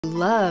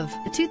Love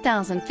the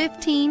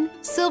 2015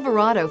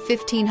 Silverado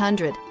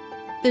 1500.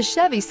 The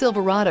Chevy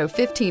Silverado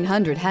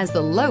 1500 has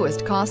the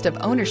lowest cost of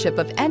ownership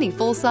of any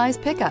full-size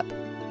pickup.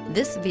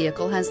 This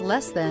vehicle has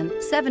less than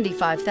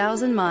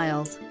 75,000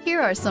 miles. Here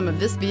are some of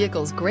this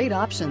vehicle's great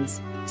options: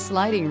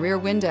 sliding rear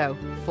window,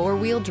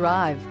 four-wheel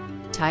drive,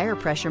 tire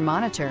pressure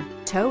monitor,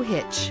 tow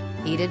hitch,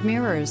 heated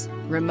mirrors,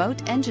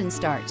 remote engine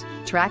start,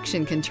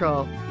 traction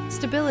control,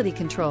 stability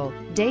control,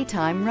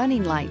 daytime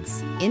running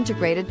lights,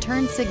 integrated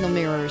turn signal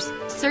mirrors.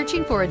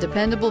 Searching for a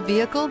dependable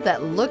vehicle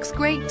that looks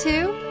great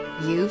too?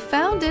 You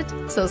found it,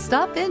 so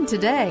stop in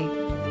today.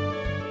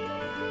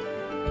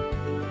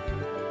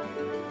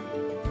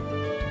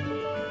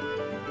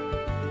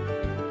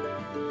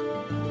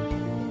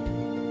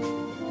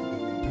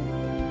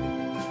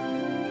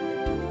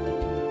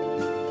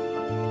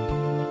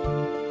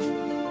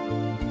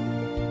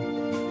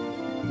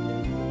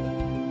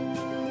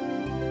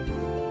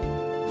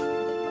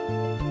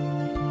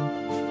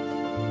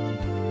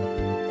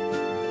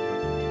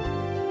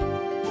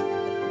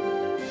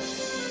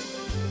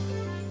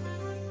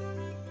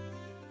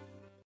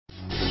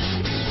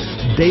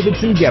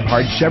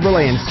 Davidson-Gebhardt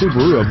Chevrolet and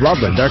Subaru of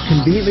Loveland are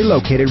conveniently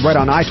located right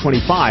on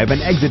I-25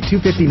 and exit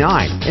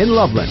 259 in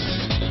Loveland.